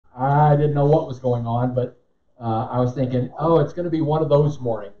I didn't know what was going on, but I was thinking, oh, it's going to be one of those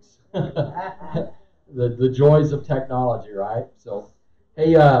mornings. the joys of technology, right? So,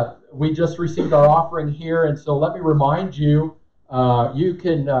 hey, we just received our offering here, and so let me remind you, you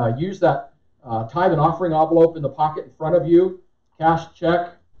can use that tithe and offering envelope in the pocket in front of you, cash,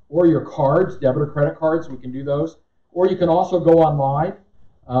 check, or your cards, debit or credit cards. We can do those. Or you can also go online.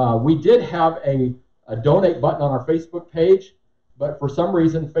 We did have a donate button on our Facebook page, but for some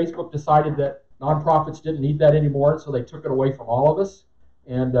reason, Facebook decided that nonprofits didn't need that anymore, so they took it away from all of us.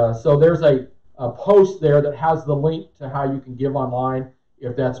 And so there's a post there that has the link to how you can give online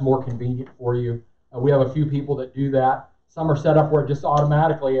if that's more convenient for you. We have a few people that do that. Some are set up where it just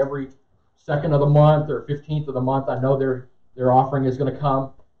automatically every 2nd of the month or 15th of the month, I know their offering is going to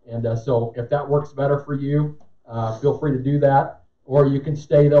come. And so if that works better for you, feel free to do that. Or you can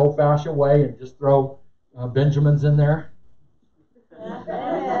stay the old-fashioned way and just throw Benjamins in there.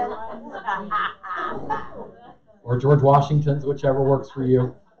 Or George Washington's, whichever works for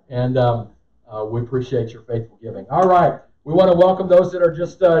you. And we appreciate your faithful giving. All right. We want to welcome those that are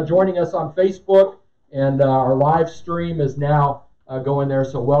just joining us on Facebook. And our live stream is now going there,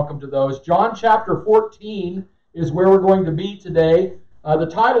 so welcome to those. John chapter 14 is where we're going to be today. The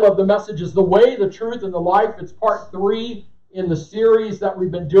title of the message is The Way, the Truth, and the Life. It's part 3 in the series that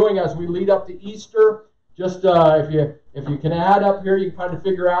we've been doing as we lead up to Easter. Just if you can add up here, you can kind of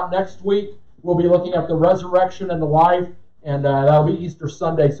figure out next week we'll be looking at the resurrection and the life, and that'll be Easter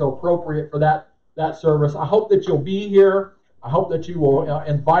Sunday, so appropriate for that service. I hope that you'll be here. I hope that you will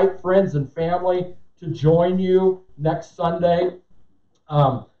invite friends and family to join you next Sunday.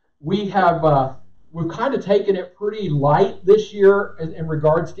 We've kind of taken it pretty light this year in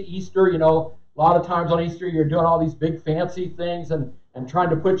regards to Easter. You know, a lot of times on Easter you're doing all these big fancy things and trying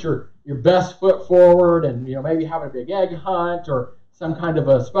to put your best foot forward, and maybe having a big egg hunt or some kind of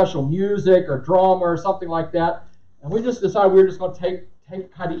a special music or drama or something like that. And we just decided we were just going to take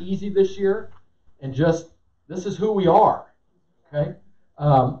it kind of easy this year and just, this is who we are. Okay.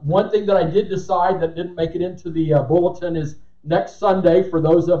 One thing that I did decide that didn't make it into the bulletin is next Sunday, for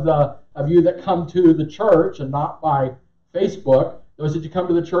those of you that come to the church and not by Facebook, those that you come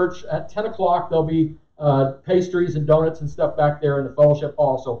to the church at 10 o'clock, there'll be pastries and donuts and stuff back there in the fellowship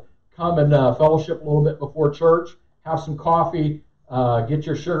hall. So come and fellowship a little bit before church, have some coffee, get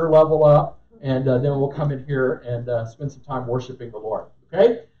your sugar level up, and then we'll come in here and spend some time worshiping the Lord.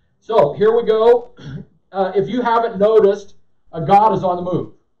 Okay? So here we go. If you haven't noticed, God is on the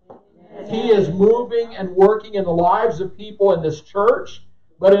move. He is moving and working in the lives of people in this church,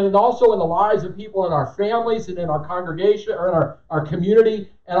 but also in the lives of people in our families and in our congregation or in our community.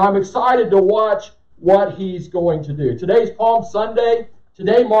 And I'm excited to watch what He's going to do. Today's Palm Sunday.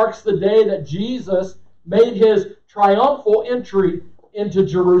 Today marks the day that Jesus made His triumphal entry into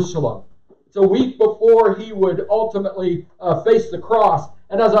Jerusalem. It's a week before He would ultimately face the cross.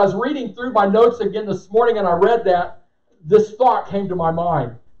 And as I was reading through my notes again this morning and I read that, this thought came to my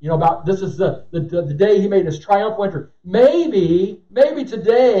mind, about this is the day He made His triumphal entry. Maybe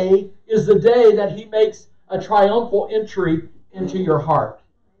today is the day that He makes a triumphal entry into your heart.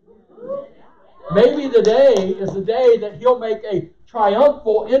 Maybe today is the day that He'll make a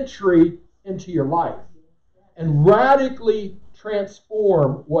triumphal entry into your life and radically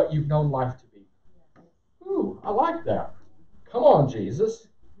transform what you've known life to be. Ooh, I like that. Come on, Jesus.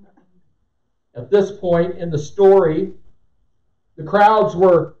 At this point in the story, the crowds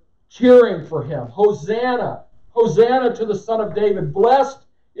were cheering for Him. Hosanna! Hosanna to the Son of David. Blessed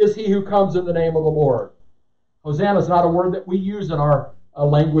is He who comes in the name of the Lord. Hosanna is not a word that we use in our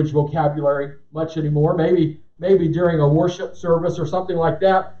language vocabulary much anymore. Maybe during a worship service or something like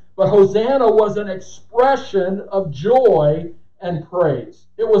that. But Hosanna was an expression of joy and praise.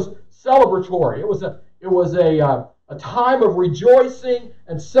 It was celebratory. It was a time of rejoicing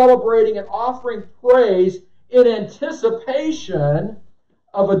and celebrating and offering praise in anticipation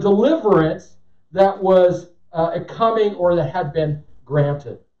of a deliverance that was coming or that had been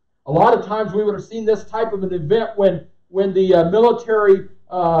granted. A lot of times we would have seen this type of an event when the military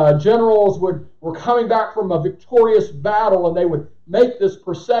generals were coming back from a victorious battle, and they would make this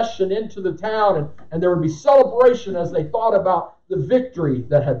procession into the town, and there would be celebration as they thought about the victory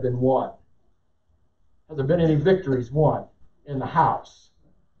that had been won. Have there been any victories won in the house?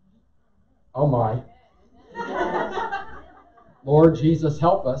 Oh my. Lord Jesus,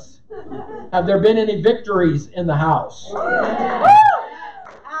 help us. Have there been any victories in the house?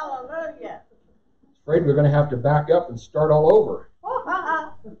 Hallelujah. Afraid we're going to have to back up and start all over.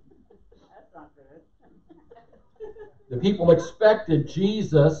 That's not good. The people expected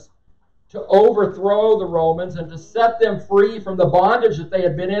Jesus to overthrow the Romans and to set them free from the bondage that they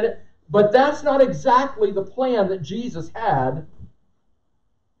had been in. But that's not exactly the plan that Jesus had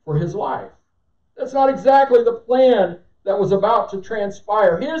for his life. That's not exactly the plan that was about to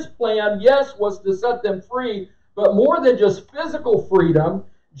transpire. His plan, yes, was to set them free, but more than just physical freedom,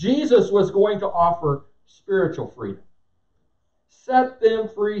 Jesus was going to offer spiritual freedom. Set them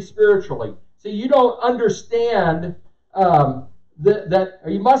free spiritually. See, you don't understand or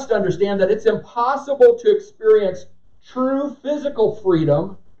you must understand that it's impossible to experience true physical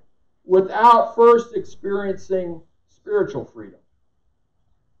freedom without first experiencing spiritual freedom.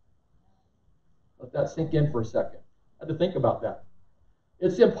 Let that sink in for a second. I had to think about that.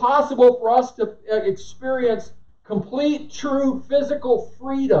 It's impossible for us to experience complete, true physical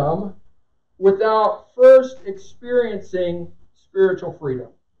freedom without first experiencing spiritual freedom.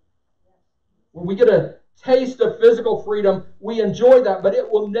 When we get a taste of physical freedom, we enjoy that, but it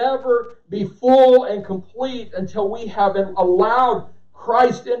will never be full and complete until we have allowed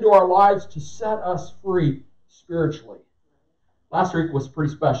Christ into our lives to set us free spiritually. Last week was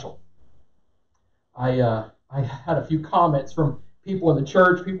pretty special. I had a few comments from people in the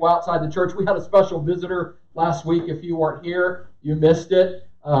church, people outside the church. We had a special visitor last week. If you weren't here, you missed it.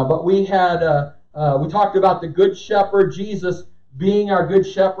 But we talked about the Good Shepherd, Jesus being our Good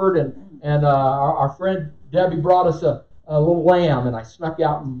Shepherd, and our friend Debbie brought us a little lamb, and I snuck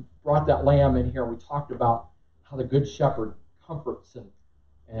out and brought that lamb in here. We talked about how the Good Shepherd comforts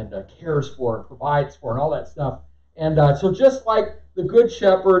and cares for and provides for and all that stuff. And so just like the Good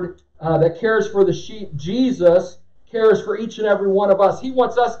Shepherd that cares for the sheep, Jesus cares for each and every one of us. He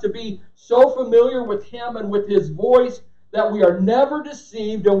wants us to be so familiar with Him and with His voice that we are never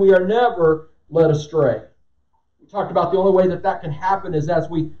deceived and we are never led astray. We talked about the only way that can happen is as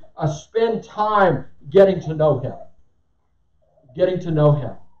we spend time getting to know Him. Getting to know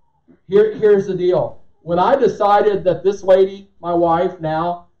Him. Here's the deal. When I decided that this lady, my wife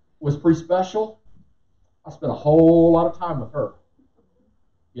now, was pretty special, I spent a whole lot of time with her.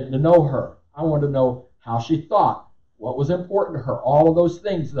 Getting to know her. I wanted to know how she thought, what was important to her, all of those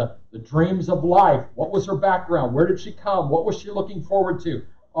things, the dreams of life, what was her background, where did she come, what was she looking forward to,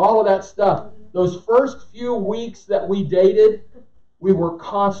 all of that stuff. Those first few weeks that we dated, we were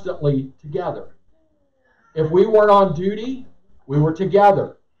constantly together. If we weren't on duty, we were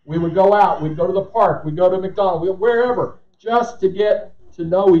together. We would go out, we'd go to the park, we'd go to McDonald's, wherever, just to get to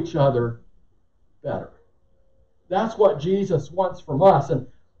know each other better. That's what Jesus wants from us. And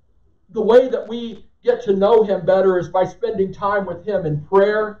the way that we get to know Him better is by spending time with Him in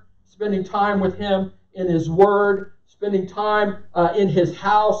prayer, spending time with Him in His Word, spending time in His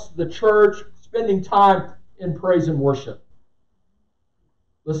house, the church, spending time in praise and worship.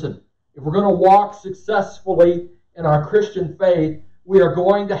 Listen, if we're going to walk successfully in our Christian faith, we are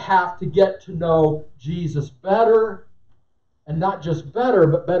going to have to get to know Jesus better, and not just better,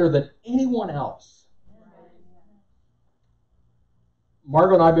 but better than anyone else.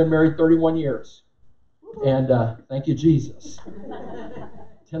 Margot and I have been married 31 years. And thank you, Jesus.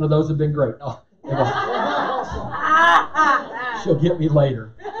 10 of those have been great. Oh, she'll get me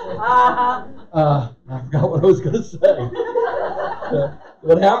later. I forgot what I was going to say.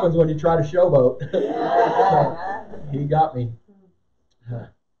 What happens when you try to showboat? He got me.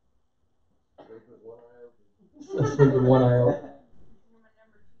 Sleep with one eye open.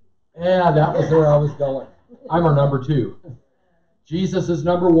 Yeah, that was where I was going. I'm her number 2. Jesus is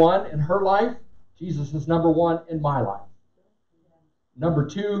number 1 in her life. Jesus is number 1 in my life. Number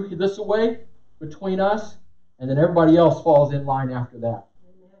 2 this way between us, and then everybody else falls in line after that.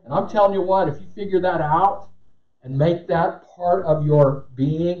 And I'm telling you what, if you figure that out and make that part of your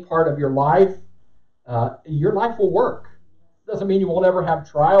being, part of your life will work. It doesn't mean you won't ever have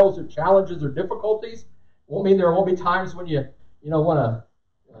trials or challenges or difficulties. It won't mean there won't be times when you want to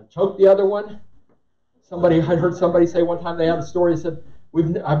choke the other one. I heard somebody say one time, they had a story that said,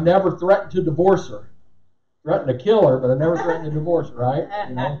 I've never threatened to divorce her. Threatened to kill her, but I've never threatened to divorce her,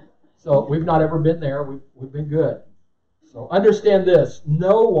 right? So we've not ever been there. We've been good. So understand this.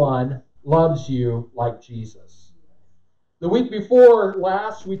 No one loves you like Jesus. The week before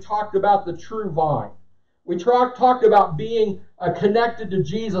last, we talked about the true vine. We talked about being connected to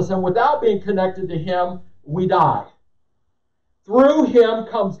Jesus, and without being connected to Him, we die. Through Him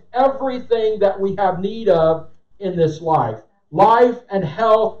comes everything that we have need of in this life. Life and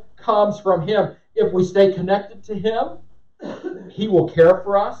health comes from Him. If we stay connected to Him, He will care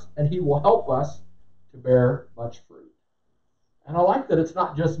for us and He will help us to bear much fruit. And I like that it's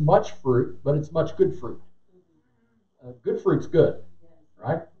not just much fruit, but it's much good fruit. Good fruit's good,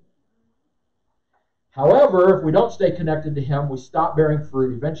 right? However, if we don't stay connected to Him, we stop bearing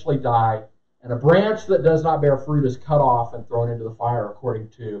fruit, eventually die, And a branch that does not bear fruit is cut off and thrown into the fire, according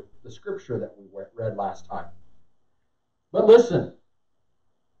to the scripture that we read last time. But listen,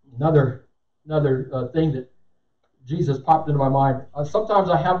 another thing that Jesus popped into my mind. Sometimes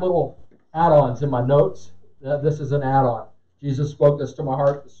I have little add-ons in my notes. This is an add-on. Jesus spoke this to my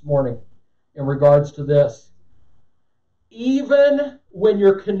heart this morning in regards to this. Even when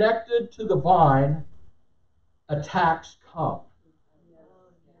you're connected to the vine, attacks come.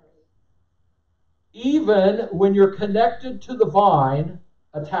 Even when you're connected to the vine,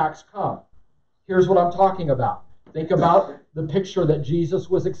 attacks come. Here's what I'm talking about. Think about the picture that Jesus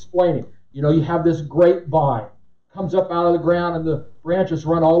was explaining. You know, you have this grapevine. Comes up out of the ground and the branches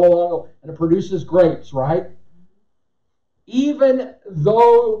run all along and it produces grapes, right? Even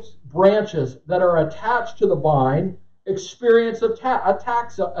those branches that are attached to the vine experience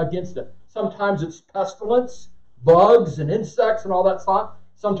attacks against it. Sometimes it's pestilence, bugs and insects and all that stuff.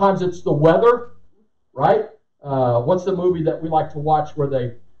 Sometimes it's the weather, right? What's the movie that we like to watch where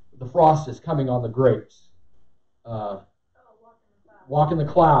the frost is coming on the grapes? Walk in the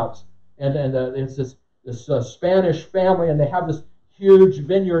Clouds. And it's this Spanish family, and they have this huge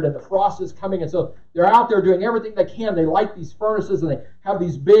vineyard, and the frost is coming, and so they're out there doing everything they can. They light these furnaces, and they have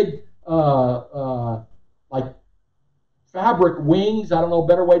these big like fabric wings. I don't know a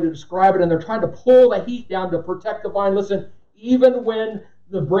better way to describe it, and they're trying to pull the heat down to protect the vine. Listen, even when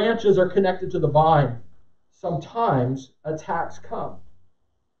the branches are connected to the vine, sometimes attacks come.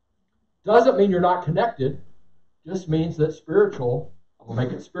 Doesn't mean you're not connected. Just means that spiritual, I'm going to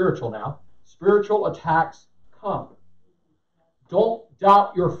make it spiritual now, spiritual attacks come. Don't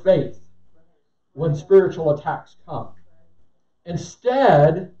doubt your faith when spiritual attacks come.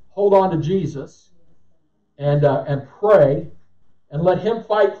 Instead, hold on to Jesus and pray and let Him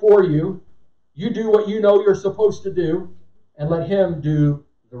fight for you. You do what you know you're supposed to do and let Him do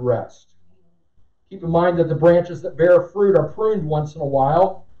the rest. Keep in mind that the branches that bear fruit are pruned once in a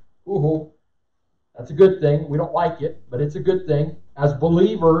while. Ooh, that's a good thing. We don't like it, but it's a good thing. As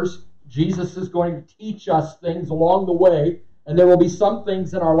believers, Jesus is going to teach us things along the way, and there will be some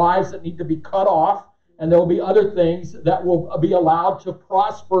things in our lives that need to be cut off, and there will be other things that will be allowed to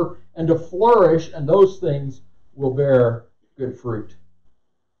prosper and to flourish, and those things will bear good fruit.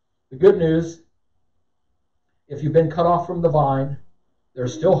 The good news, if you've been cut off from the vine,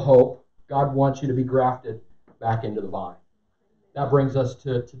 there's still hope. God wants you to be grafted back into the vine. That brings us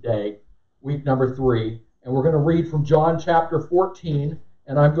to today, week number 3, and we're going to read from John chapter 14,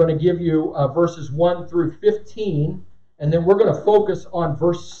 and I'm going to give you verses 1 through 15, and then we're going to focus on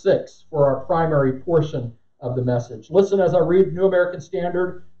verse 6 for our primary portion of the message. Listen as I read New American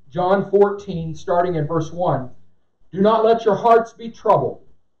Standard, John 14, starting in verse 1. Do not let your hearts be troubled.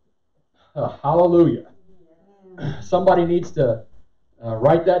 Hallelujah. Somebody needs to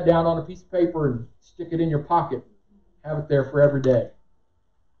write that down on a piece of paper and stick it in your pocket. Have it there for every day.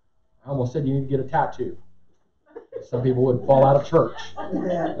 I almost said you need to get a tattoo. Some people would fall out of church.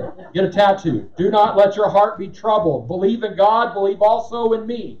 Get a tattoo. Do not let your heart be troubled. Believe in God, believe also in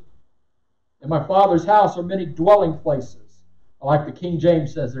me. In my Father's house are many dwelling places. Like the King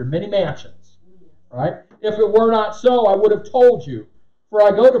James says, there are many mansions. Right? If it were not so, I would have told you. For I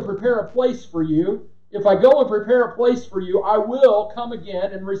go to prepare a place for you. If I go and prepare a place for you, I will come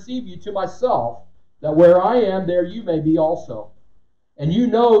again and receive you to myself, that where I am, there you may be also. And you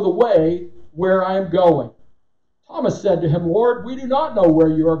know the way where I am going. Thomas said to him, Lord, we do not know where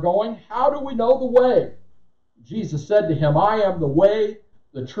you are going. How do we know the way? Jesus said to him, I am the way,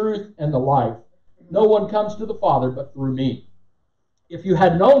 the truth, and the life. No one comes to the Father but through me. If you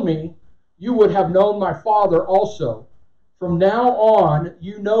had known me, you would have known my Father also. From now on,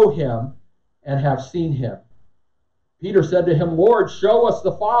 you know him and have seen him. Peter said to him, Lord, show us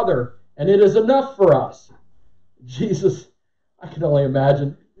the Father, and it is enough for us. Jesus, I can only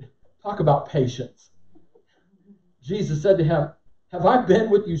imagine, talk about patience. Jesus said to him, have I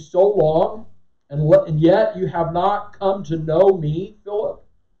been with you so long, and yet you have not come to know me, Philip?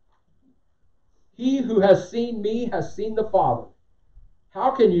 He who has seen me has seen the Father.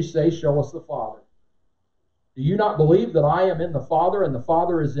 How can you say, show us the Father? Do you not believe that I am in the Father, and the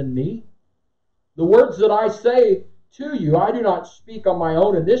Father is in me? The words that I say to you, I do not speak on my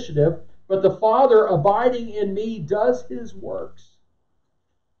own initiative, but the Father abiding in me does his works.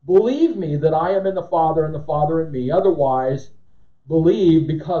 Believe me that I am in the Father and the Father in me. Otherwise, believe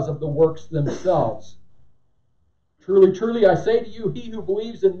because of the works themselves. Truly, truly, I say to you, he who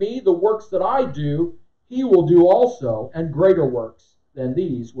believes in me, the works that I do, he will do also, and greater works than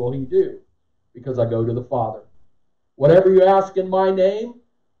these will he do, because I go to the Father. Whatever you ask in my name,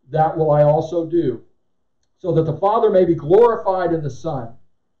 that will I also do, so that the Father may be glorified in the Son.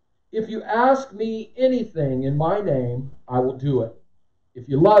 If you ask me anything in my name, I will do it. If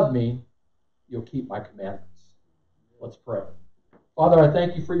you love me, you'll keep my commandments. Let's pray. Father, I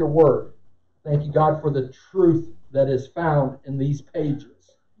thank you for your word. Thank you, God, for the truth that is found in these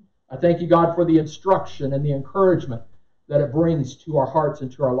pages. I thank you, God, for the instruction and the encouragement that it brings to our hearts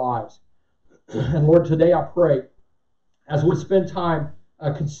and to our lives. And Lord, today I pray, as we spend time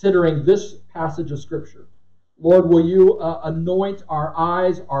considering this passage of Scripture, Lord, will you anoint our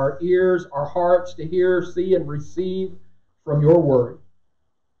eyes, our ears, our hearts to hear, see, and receive from your word.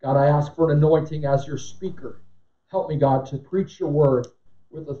 God, I ask for an anointing as your speaker. Help me, God, to preach your word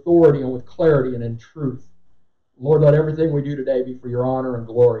with authority and with clarity and in truth. Lord, let everything we do today be for your honor and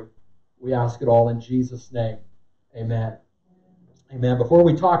glory. We ask it all in Jesus' name. Amen. Amen. Before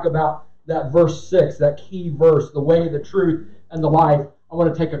we talk about that verse 6, that key verse, the way, the truth, and the life, I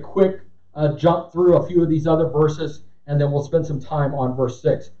want to take a quick jump through a few of these other verses, and then we'll spend some time on verse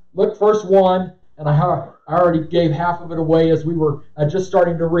 6. Look, verse 1, and I already gave half of it away as we were just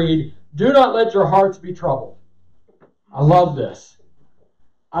starting to read. Do not let your hearts be troubled. I love this.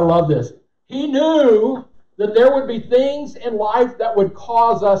 I love this. He knew that there would be things in life that would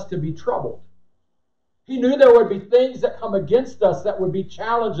cause us to be troubled. He knew there would be things that come against us that would be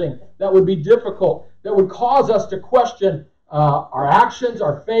challenging, that would be difficult, that would cause us to question our actions,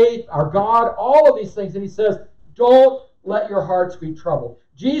 our faith, our God, all of these things. And he says, don't let your hearts be troubled.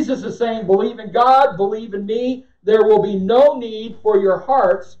 Jesus is saying, believe in God, believe in me. There will be no need for your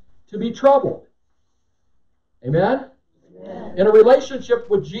hearts to be troubled. Amen? Amen. In a relationship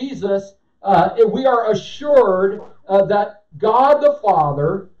with Jesus, we are assured that God the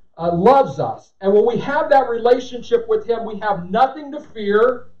Father loves us. And when we have that relationship with him, we have nothing to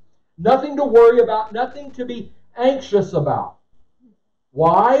fear, nothing to worry about, nothing to be anxious about.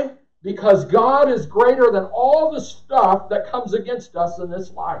 Why? Because God is greater than all the stuff that comes against us in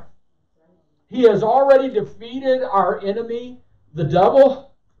this life. He has already defeated our enemy, the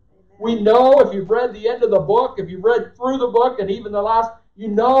devil. We know, if you've read the end of the book, if you've read through the book and even the last, you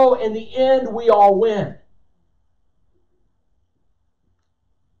know in the end we all win.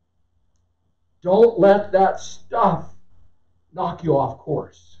 Don't let that stuff knock you off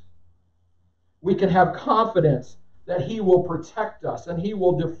course. We can have confidence that he will protect us and he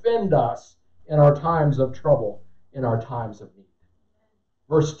will defend us in our times of trouble, in our times of need.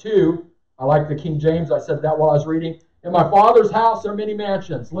 Verse 2, I like the King James. I said that while I was reading. In my Father's house there are many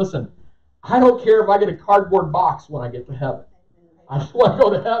mansions. Listen, I don't care if I get a cardboard box when I get to heaven. I just want to go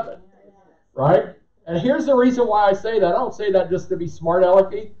to heaven. Right? And here's the reason why I say that. I don't say that just to be smart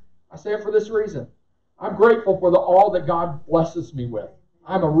alecky. I say it for this reason. I'm grateful for all that God blesses me with.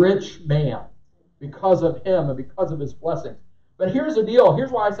 I'm a rich man because of him and because of his blessings. But here's the deal. Here's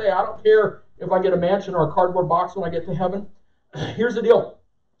why I say I don't care if I get a mansion or a cardboard box when I get to heaven. Here's the deal.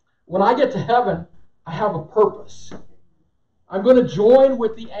 When I get to heaven, I have a purpose. I'm going to join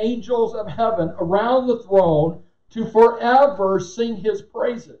with the angels of heaven around the throne to forever sing his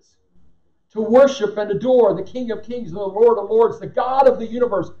praises, to worship and adore the King of Kings and the Lord of Lords, the God of the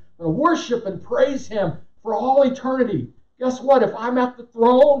universe, to worship and praise him for all eternity. Guess what? If I'm at the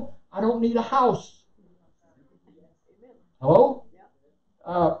throne, I don't need a house. Hello?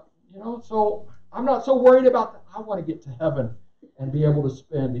 So I'm not so worried about that. I want to get to heaven and be able to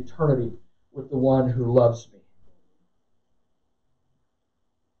spend eternity with the one who loves me.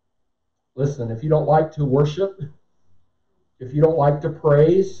 Listen, if you don't like to worship, if you don't like to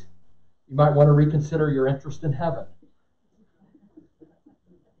praise, you might want to reconsider your interest in heaven.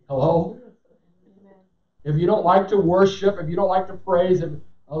 Hello? If you don't like to worship, if you don't like to praise, if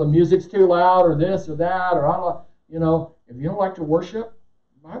the music's too loud or this or that, or if you don't like to worship,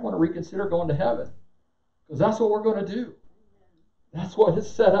 you might want to reconsider going to heaven. Because that's what we're going to do. That's what it's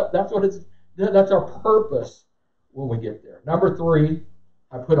set up. That's our purpose when we get there. Number 3,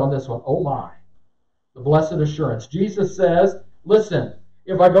 I put on this one, oh my, the blessed assurance. Jesus says, listen,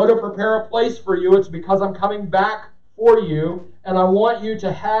 if I go to prepare a place for you, it's because I'm coming back for you, and I want you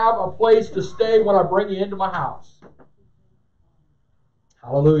to have a place to stay when I bring you into my house.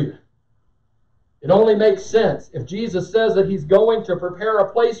 Hallelujah. It only makes sense. If Jesus says that he's going to prepare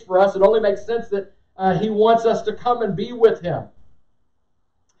a place for us, it only makes sense that he wants us to come and be with him.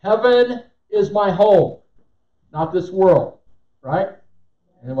 Heaven is my home, not this world, right?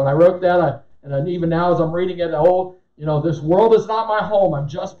 And when I wrote that, and even now as I'm reading it, this world is not my home. I'm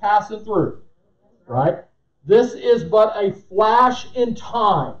just passing through, right? This is but a flash in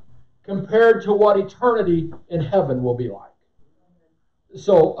time compared to what eternity in heaven will be like.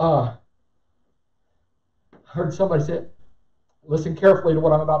 So, I heard somebody say, listen carefully to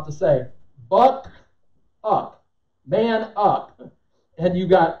what I'm about to say. Buck up, man up, And you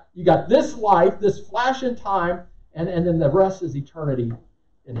got this life, this flash in time, and then the rest is eternity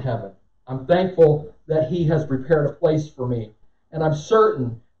in heaven. I'm thankful that he has prepared a place for me. And I'm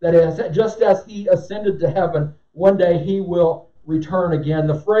certain that just as he ascended to heaven, one day he will return again.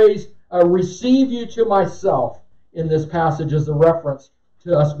 The phrase, receive you to myself, in this passage is a reference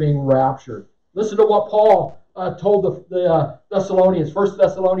to us being raptured. Listen to what Paul told the Thessalonians, 1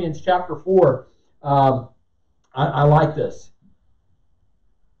 Thessalonians chapter 4. I like this.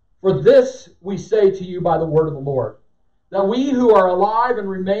 For this we say to you by the word of the Lord, that we who are alive and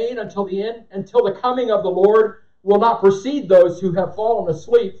remain until the coming of the Lord will not precede those who have fallen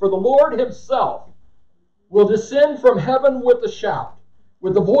asleep. For the Lord himself will descend from heaven with a shout,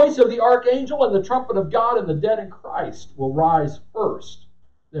 with the voice of the archangel and the trumpet of God, and the dead in Christ will rise first.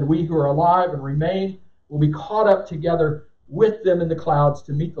 Then we who are alive and remain will be caught up together with them in the clouds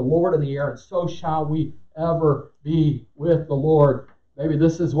to meet the Lord in the air, and so shall we ever be with the Lord. Maybe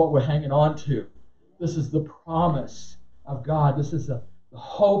this is what we're hanging on to. This is the promise of God. This is the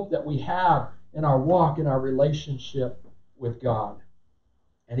hope that we have in our walk, in our relationship with God.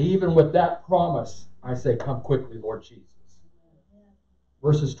 And even with that promise, I say, come quickly, Lord Jesus.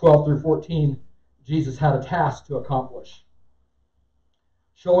 Verses 12 through 14, Jesus had a task to accomplish.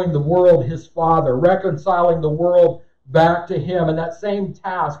 Showing the world his Father, reconciling the world back to him. And that same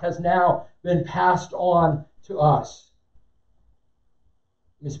task has now been passed on to us.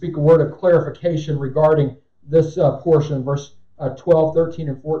 Let me speak a word of clarification regarding this portion, verse 12, 13,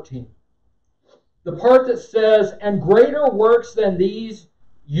 and 14. The part that says, and greater works than these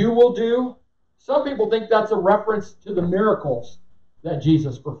you will do, some people think that's a reference to the miracles that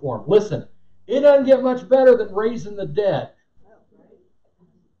Jesus performed. Listen, it doesn't get much better than raising the dead.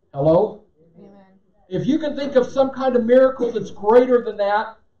 Hello? Amen. If you can think of some kind of miracle that's greater than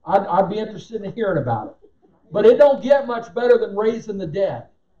that, I'd be interested in hearing about it. But it don't get much better than raising the dead.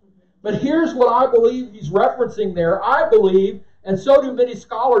 But here's what I believe he's referencing there. I believe, and so do many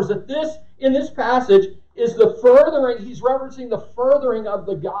scholars, that in this passage is the furthering, he's referencing the furthering of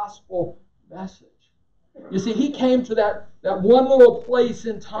the gospel message. You see, he came to that one little place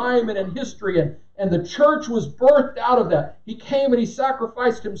in time and in history, and the church was birthed out of that. He came and he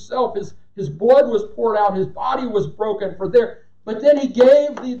sacrificed himself. His blood was poured out. His body was broken for there. But then he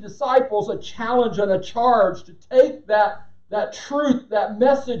gave the disciples a challenge and a charge to take that truth, that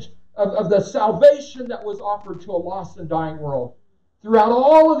message of the salvation that was offered to a lost and dying world throughout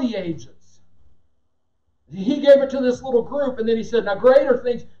all of the ages. He gave it to this little group, and then he said, now greater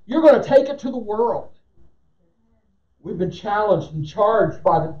things, you're going to take it to the world. We've been challenged and charged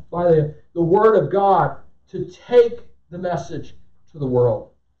by the Word of God to take the message to the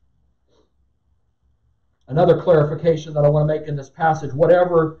world. Another clarification that I want to make in this passage,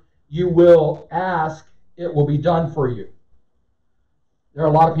 whatever you will ask, it will be done for you. There are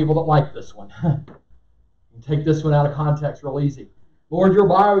a lot of people that like this one. You can take this one out of context real easy. Lord, your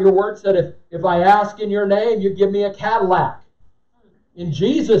word said, if I ask in your name, you give me a Cadillac. In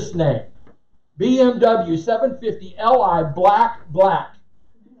Jesus' name. BMW 750 Li black.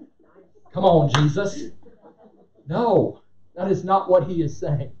 Come on, Jesus. No, that is not what he is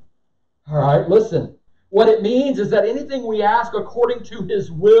saying. All right, listen. What it means is that anything we ask according to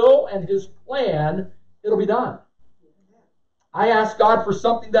his will and his plan, it'll be done. I ask God for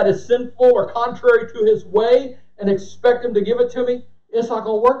something that is sinful or contrary to his way and expect him to give it to me. It's not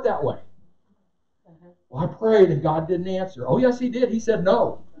going to work that way. Well, I prayed and God didn't answer. Oh, yes, he did. He said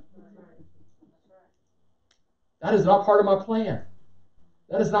no. That is not part of my plan.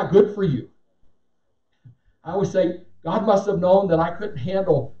 That is not good for you. I always say, God must have known that I couldn't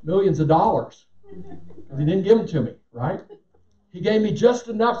handle millions of dollars. Because he didn't give them to me, right? He gave me just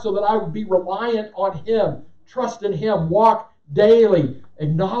enough so that I would be reliant on him, trust in him, walk daily,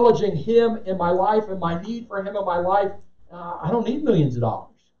 acknowledging him in my life and my need for him in my life. I don't need millions of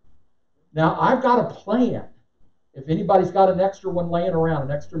dollars. Now, I've got a plan. If anybody's got an extra one laying around,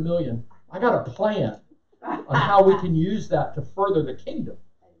 an extra million, I got a plan on how we can use that to further the kingdom.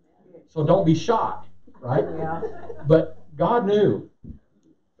 So don't be shy, right? Yeah. But God knew.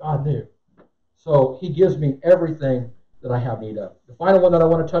 God knew. So he gives me everything that I have need of. The final one that I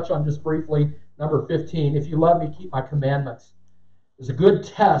want to touch on just briefly, number 15, if you love me, keep my commandments. Is a good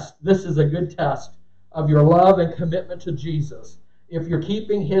test. This is a good test of your love and commitment to Jesus. If you're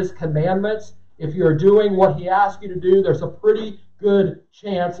keeping his commandments, if you're doing what he asks you to do, there's a pretty good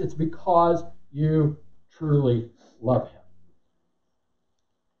chance it's because you truly love him.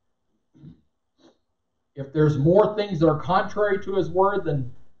 If there's more things that are contrary to his word,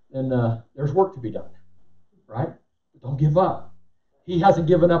 then there's work to be done, right? But don't give up. He hasn't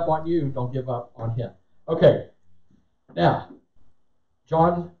given up on you. Don't give up on him. Okay. Now,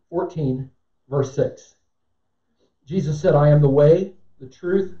 John 14, verse 6. Jesus said, I am the way, the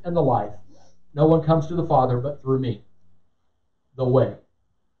truth, and the life. No one comes to the Father but through me. The way.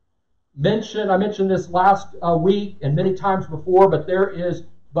 I mentioned this last week and many times before, but there is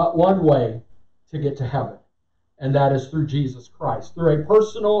but one way to get to heaven, and that is through Jesus Christ, through a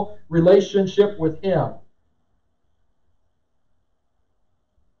personal relationship with Him.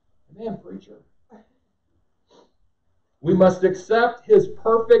 Amen, preacher. We must accept His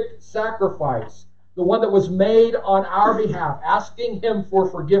perfect sacrifice, the one that was made on our behalf, asking Him for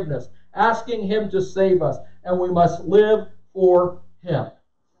forgiveness, asking Him to save us, and we must live for Him.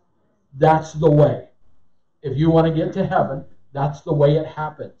 That's the way. If you want to get to heaven, that's the way it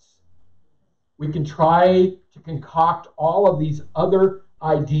happens. We can try to concoct all of these other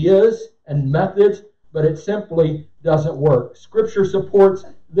ideas and methods, but it simply doesn't work. Scripture supports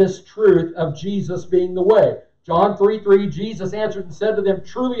this truth of Jesus being the way. John 3:3, Jesus answered and said to them,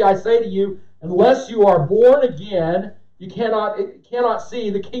 truly I say to you, unless you are born again, you cannot see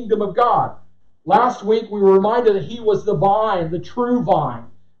the kingdom of God. Last week we were reminded that He was the vine, the true vine.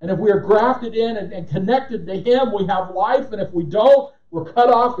 And if we are grafted in and connected to Him, we have life. And if we don't, we're cut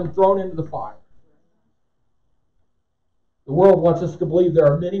off and thrown into the fire. The world wants us to believe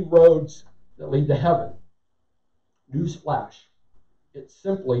there are many roads that lead to heaven. Newsflash. It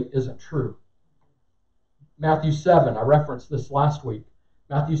simply isn't true. Matthew 7, I referenced this last week.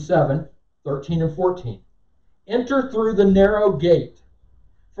 Matthew 7, 13 and 14. Enter through the narrow gate.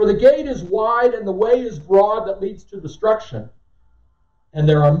 For the gate is wide and the way is broad that leads to destruction, and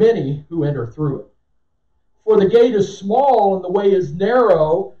there are many who enter through it. For the gate is small and the way is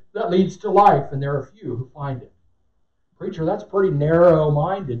narrow that leads to life, and there are few who find it. Preacher, that's pretty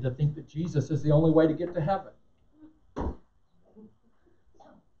narrow-minded to think that Jesus is the only way to get to heaven.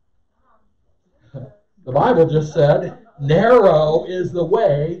 The Bible just said, narrow is the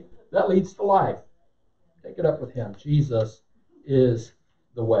way that leads to life. Take it up with Him. Jesus is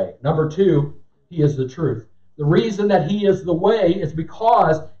the way. Number 2, He is the truth. The reason that He is the way is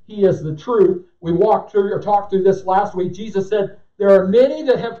because He is the truth. We talked through this last week. Jesus said, there are many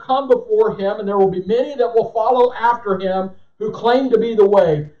that have come before Him, and there will be many that will follow after Him who claim to be the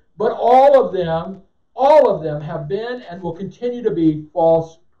way. But all of them have been and will continue to be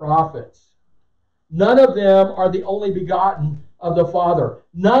false prophets. None of them are the only begotten of the Father.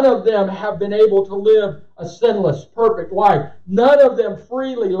 None of them have been able to live a sinless, perfect life. None of them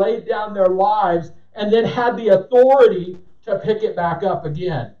freely laid down their lives and then had the authority to pick it back up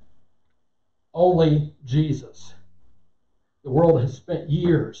again. Only Jesus. The world has spent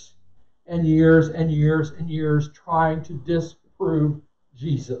years and years and years and years trying to disprove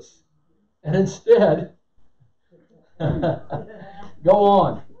Jesus. And instead, go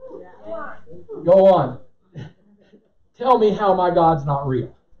on. Tell me how my God's not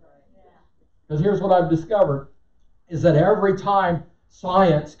real. Because here's what I've discovered, is that every time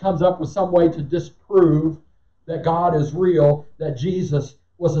science comes up with some way to disprove that God is real, that Jesus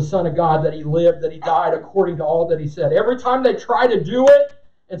was the Son of God, that He lived, that He died according to all that He said. Every time they try to do it,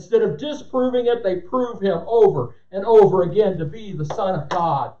 instead of disproving it, they prove Him over and over again to be the Son of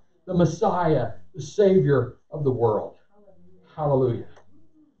God, the Messiah, the Savior of the world. Hallelujah.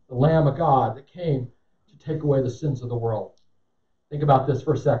 The Lamb of God that came to take away the sins of the world. Think about this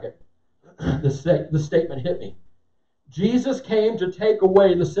for a second. This statement hit me. Jesus came to take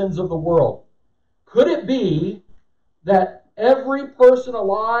away the sins of the world. Could it be that every person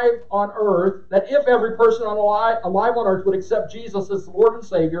alive on earth, that if every person alive on earth would accept Jesus as Lord and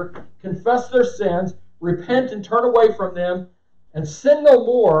Savior, confess their sins, repent and turn away from them, and sin no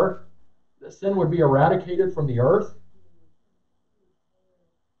more, that sin would be eradicated from the earth?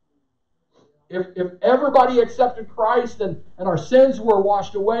 If everybody accepted Christ and our sins were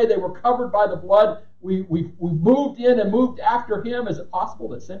washed away, they were covered by the blood, we moved in and moved after Him, is it possible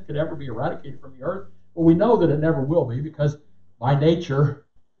that sin could ever be eradicated from the earth? Well, we know that it never will be, because by nature,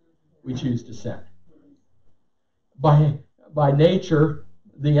 we choose to sin. By nature,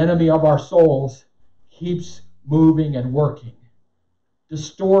 the enemy of our souls keeps moving and working,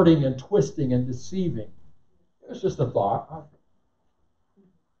 distorting and twisting and deceiving. It's just a thought.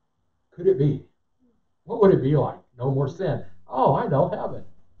 Could it be? What would it be like? No more sin. Oh, I know, heaven.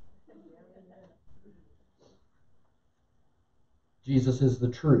 Jesus is the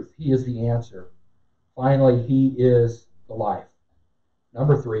truth. He is the answer. Finally, He is the life.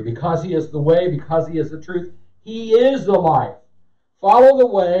 Number 3, because He is the way, because He is the truth, He is the life. Follow the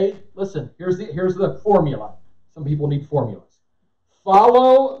way. Listen, here's the formula. Some people need formulas.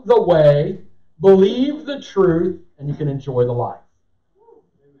 Follow the way, believe the truth, and you can enjoy the life.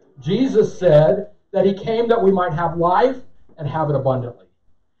 Jesus said that He came that we might have life and have it abundantly.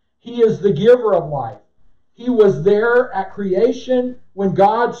 He is the giver of life. He was there at creation when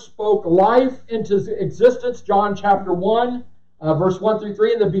God spoke life into existence. John chapter 1, verse 1 through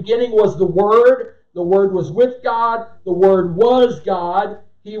 3. In the beginning was the Word. The Word was with God. The Word was God.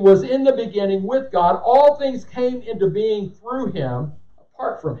 He was in the beginning with God. All things came into being through Him.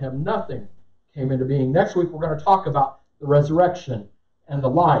 Apart from Him, nothing came into being. Next week, we're going to talk about the resurrection and the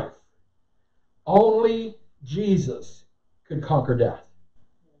life. Only Jesus could conquer death.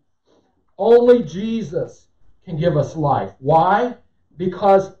 Only Jesus can give us life. Why?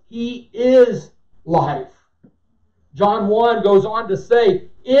 Because He is life. John 1 goes on to say,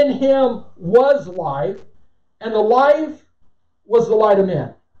 in Him was life, and the life was the light of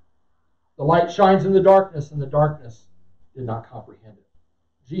men. The light shines in the darkness, and the darkness did not comprehend it.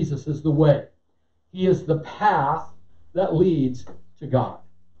 Jesus is the way. He is the path that leads to God.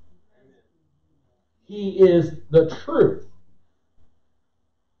 He is the truth.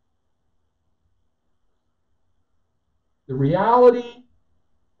 The reality,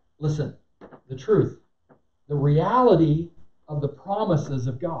 listen, the truth, the reality of the promises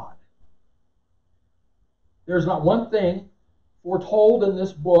of God. There's not one thing foretold in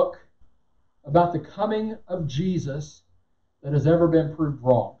this book about the coming of Jesus that has ever been proved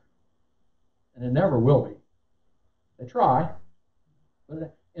wrong. And it never will be. They try.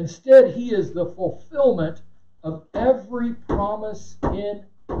 But instead, He is the fulfillment of every promise in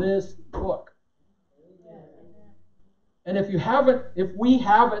this book. And if we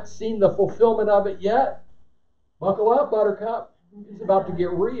haven't seen the fulfillment of it yet, buckle up, Buttercup. It's about to get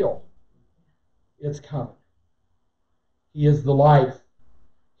real. It's coming. He is the life.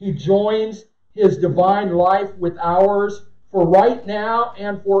 He joins His divine life with ours for right now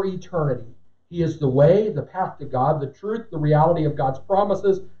and for eternity. He is the way, the path to God, the truth, the reality of God's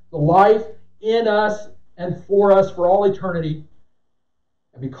promises, the life in us and for us for all eternity.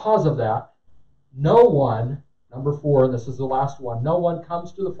 And because of that, no one, number 4, and this is the last one, no one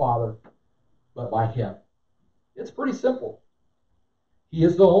comes to the Father but by Him. It's pretty simple. He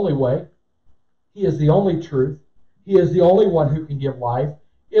is the only way. He is the only truth. He is the only one who can give life.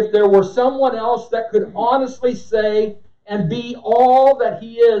 If there were someone else that could honestly say and be all that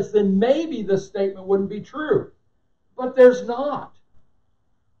He is, then maybe this statement wouldn't be true. But there's not.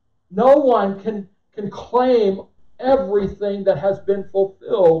 No one can claim everything that has been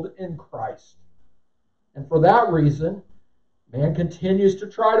fulfilled in Christ. And for that reason, man continues to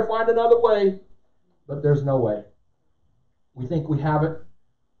try to find another way, but there's no way. We think we have it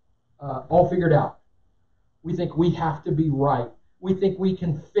all figured out. We think we have to be right. We think we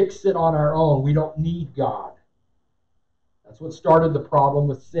can fix it on our own. We don't need God. That's what started the problem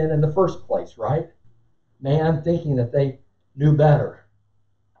with sin in the first place, right? Man thinking that they knew better.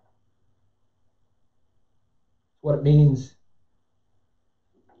 What it means,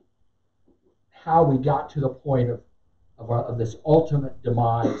 how we got to the point of this ultimate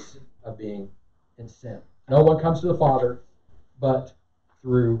demise of being in sin. No one comes to the Father but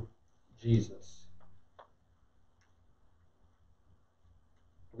through Jesus.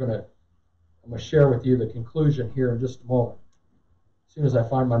 I'm going to share with you the conclusion here in just a moment. As soon as I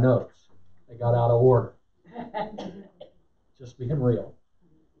find my notes, they got out of order. Just being real.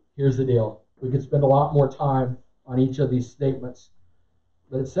 Here's the deal. We could spend a lot more time on each of these statements,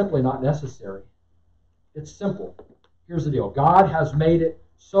 but it's simply not necessary. It's simple. Here's the deal. God has made it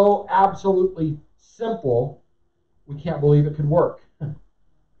so absolutely simple, we can't believe it could work.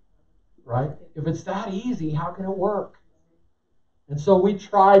 Right? If it's that easy, how can it work? And so we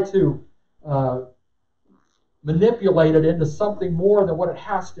try to manipulate it into something more than what it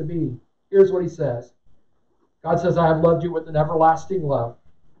has to be. Here's what He says. God says, I have loved you with an everlasting love,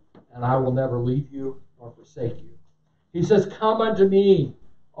 and I will never leave you nor forsake you. He says, come unto me,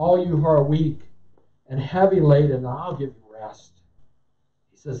 all you who are weak and heavy laden, and I'll give you rest.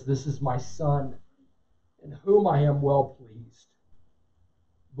 He says, this is my Son, in whom I am well pleased.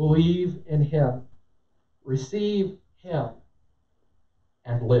 Believe in Him, receive Him,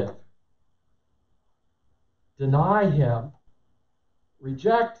 and live. Deny Him,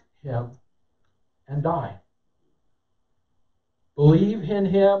 reject Him, and die. Believe in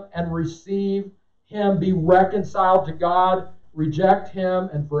Him and receive Him, be reconciled to God, reject Him,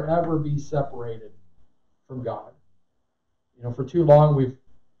 and forever be separated from God. You know, for too long we've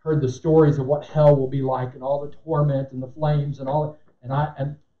heard the stories of what hell will be like and all the torment and the flames and all, and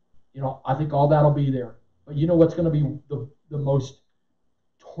I think all that'll be there. But you know what's going to be the most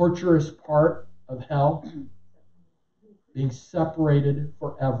torturous part of hell? Being separated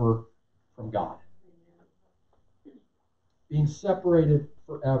forever from God. Being separated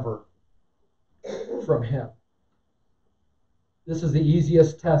forever from Him. This is the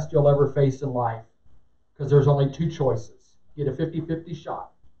easiest test you'll ever face in life because there's only two choices. Get a 50-50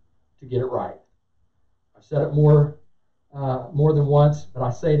 shot to get it right. I've said it more than once, but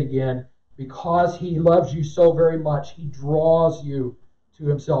I say it again. Because he loves you so very much, he draws you to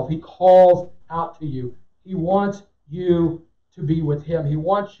himself. He calls out to you. He wants you to be with him. He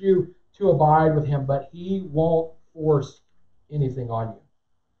wants you to abide with him, but he won't force anything on you.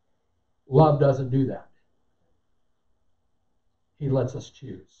 Love doesn't do that. He lets us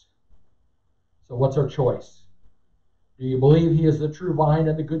choose. So what's our choice? Do you believe he is the true vine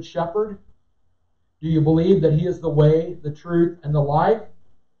and the good shepherd? Do you believe that he is the way, the truth, and the life?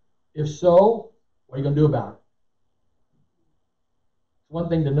 If so, what are you going to do about it? It's one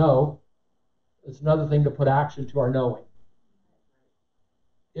thing to know. It's another thing to put action to our knowing.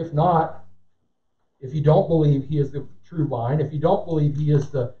 If not, if you don't believe he is the true vine, if you don't believe he is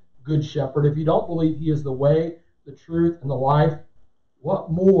the good shepherd, if you don't believe he is the way, the truth, and the life,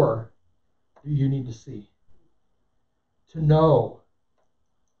 what more do you need to see? To know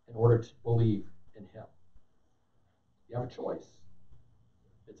in order to believe in him. You have a choice.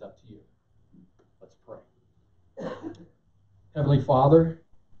 It's up to you. Let's pray. Heavenly Father,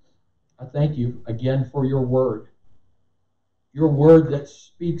 I thank you again for your word. Your word that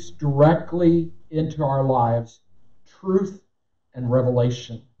speaks directly into our lives, truth and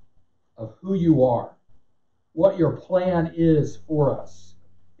revelation of who you are, what your plan is for us.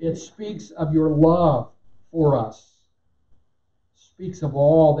 It speaks of your love for us. It speaks of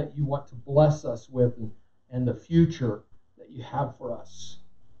all that you want to bless us with and the future that you have for us.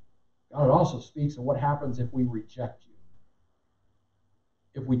 God, it also speaks of what happens if we reject you,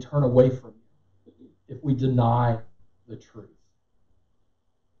 if we turn away from you, if we deny the truth.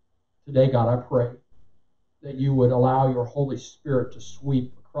 Today, God, I pray that you would allow your Holy Spirit to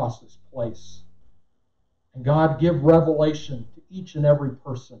sweep across this place. And God, give revelation to each and every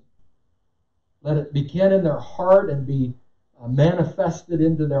person. Let it begin in their heart and be manifested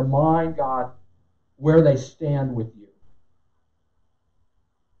into their mind, God, where they stand with you.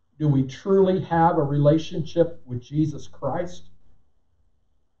 Do we truly have a relationship with Jesus Christ?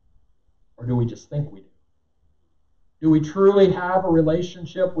 Or do we just think we do? Do we truly have a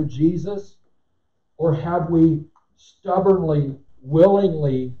relationship with Jesus? Or have we stubbornly,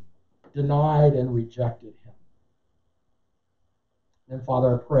 willingly denied and rejected him? And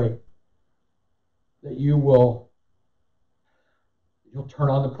Father, I pray that you'll turn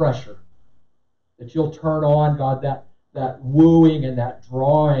on the pressure, that you'll turn on, God, that wooing and that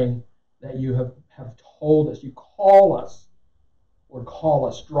drawing that you have told us. You call us, Lord, call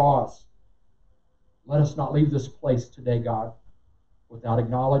us, draw us. Let us not leave this place today, God, without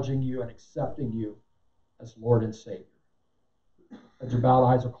acknowledging you and accepting you as Lord and Savior. As your bowed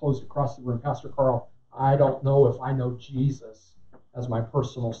eyes are closed across the room, Pastor Carl, I don't know if I know Jesus as my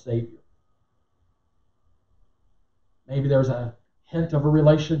personal Savior. Maybe there's a hint of a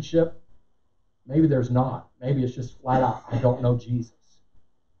relationship. Maybe there's not. Maybe it's just flat out, I don't know Jesus.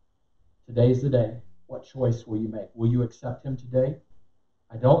 Today's the day. What choice will you make? Will you accept him today?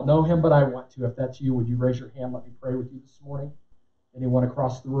 I don't know him, but I want to. If that's you, would you raise your hand? Let me pray with you this morning. Anyone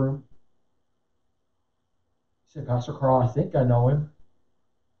across the room? You say, Pastor Carl, I think I know him.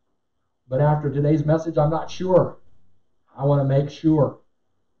 But after today's message, I'm not sure. I want to make sure.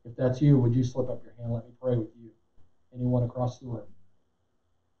 If that's you, would you slip up your hand? Let me pray with you. Anyone across the room?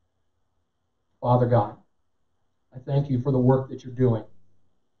 Father God, I thank you for the work that you're doing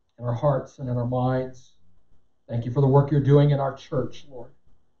in our hearts and in our minds. Thank you for the work you're doing in our church, Lord.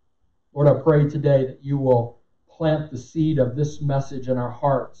 Lord, I pray today that you will plant the seed of this message in our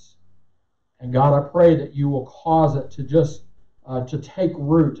hearts. And God, I pray that you will cause it to just to take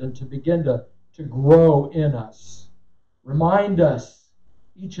root and to begin to grow in us. Remind us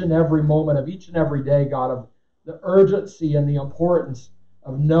each and every moment of each and every day, God, of the urgency and the importance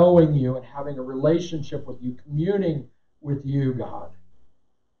of knowing you and having a relationship with you, communing with you, God.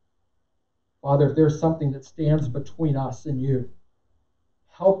 Father, if there's something that stands between us and you,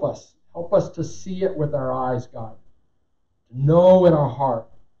 help us. Help us to see it with our eyes, God. To know in our heart.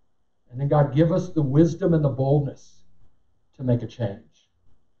 And then, God, give us the wisdom and the boldness to make a change.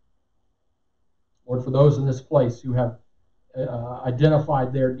 Lord, for those in this place who have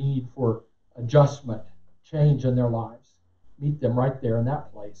identified their need for adjustment, change in their lives, meet them right there in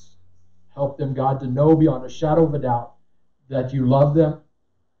that place. Help them, God, to know beyond a shadow of a doubt that you love them,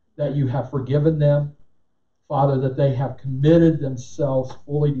 that you have forgiven them, Father, that they have committed themselves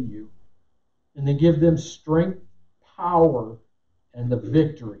fully to you. And then give them strength, power, and the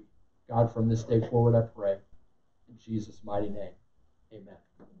victory. God, from this day forward, I pray. In Jesus' mighty name, amen.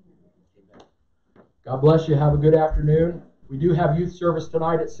 Amen. God bless you. Have a good afternoon. We do have youth service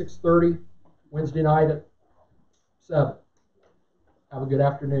tonight at 6:30, Wednesday night at 7. Have a good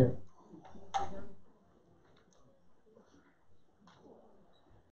afternoon.